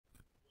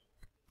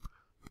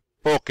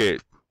Okay,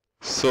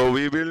 so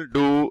we will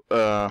do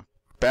a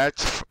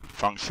patch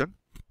function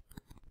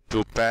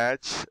to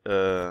patch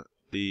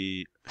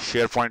the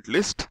SharePoint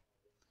list.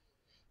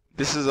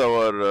 This is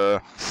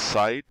our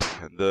site.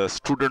 The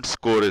student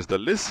score is the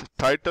list,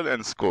 title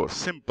and score.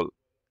 Simple,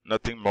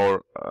 nothing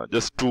more,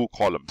 just two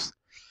columns.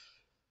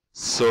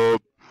 So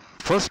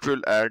first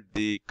we'll add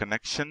the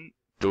connection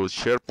to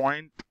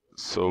SharePoint.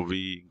 So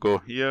we go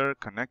here,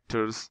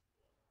 connectors.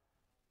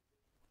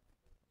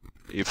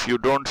 If you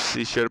don't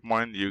see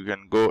SharePoint, you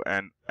can go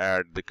and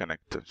add the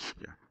connectors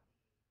here.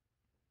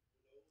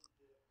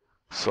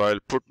 So I'll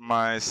put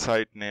my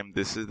site name.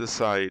 This is the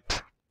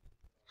site.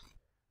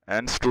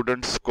 And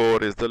student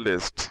score is the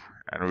list.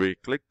 And we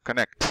click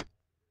connect.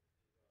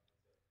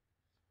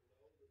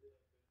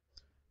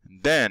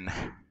 Then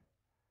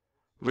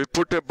we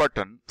put a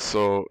button.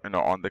 So,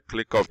 on the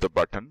click of the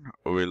button,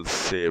 we'll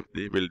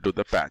do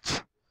the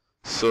patch.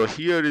 So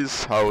here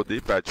is how the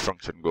patch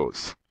function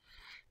goes.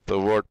 The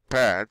word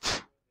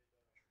patch,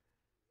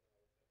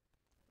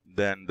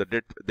 then the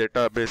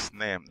database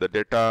name, the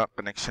data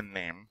connection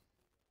name,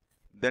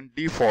 then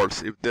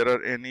defaults if there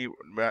are any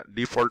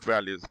default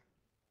values,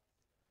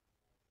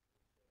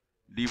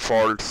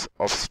 defaults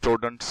of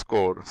student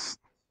scores,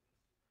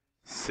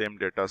 same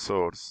data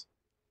source,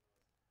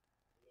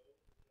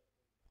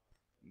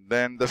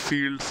 then the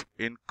fields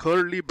in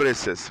curly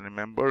braces.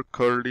 Remember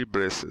curly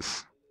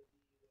braces,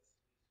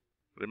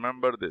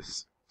 remember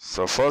this.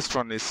 So first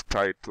one is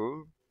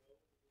title,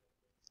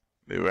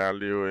 the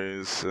value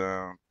is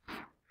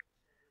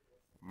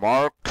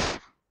Mark,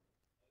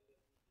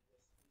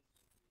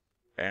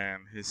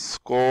 and his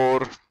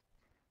score,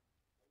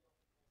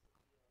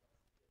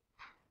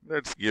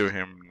 let's give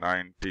him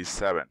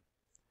 97.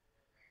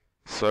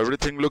 So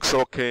everything looks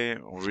okay.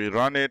 We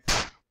run it,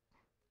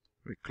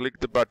 we click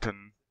the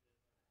button,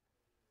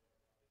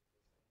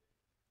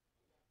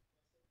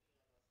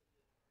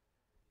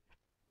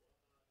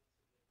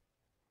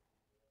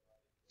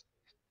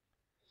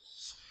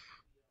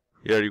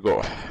 here you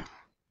go.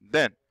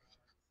 Then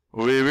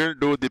we will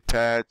do the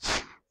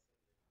patch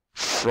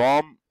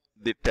from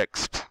the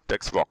text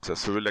boxes.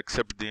 So we'll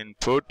accept the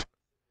input.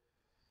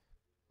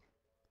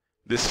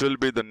 This will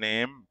be the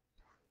name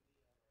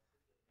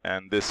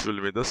and this will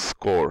be the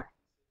score.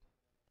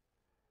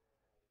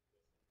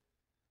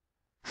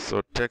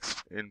 So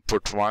text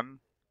input 1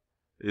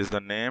 is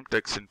the name,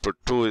 text input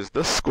 2 is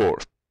the score.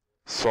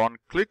 So on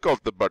click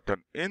of the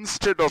button,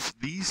 instead of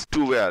these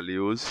two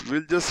values,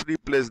 we'll just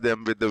replace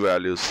them with the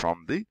values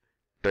from the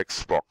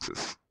text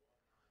boxes.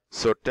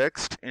 So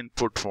text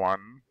input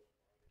 1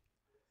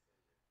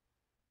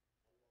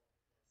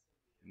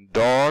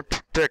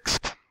 dot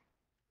text,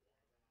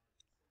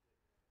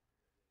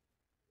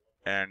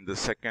 and the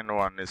second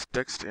one is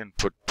text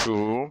input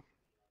 2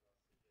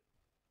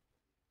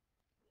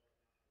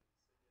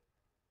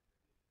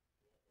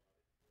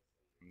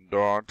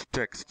 dot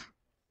text,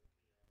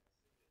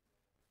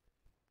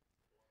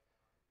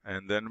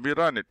 and then we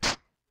run it.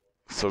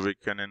 So we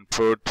can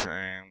input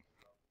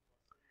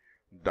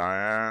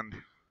Diane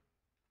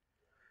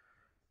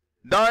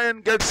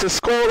gets a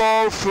score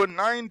of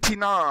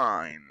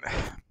 99.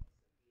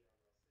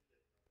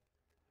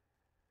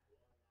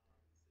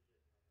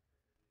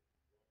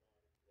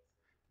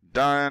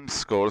 Diane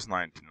scores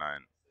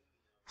 99.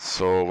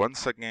 So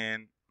once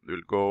again,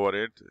 we'll go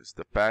over it. It's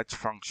the patch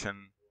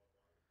function,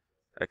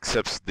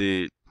 accepts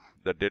the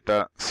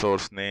data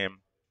source name,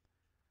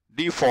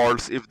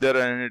 defaults if there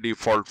are any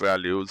default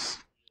values,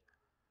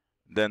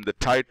 then the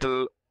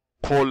title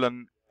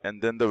colon,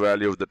 and then the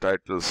value of the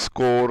title,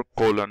 score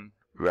colon,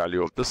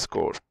 value of the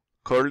score.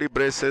 Curly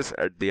braces,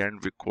 at the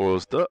end we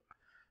close the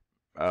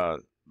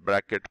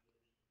bracket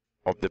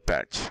of the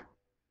patch.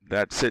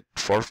 That's it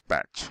for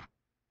patch.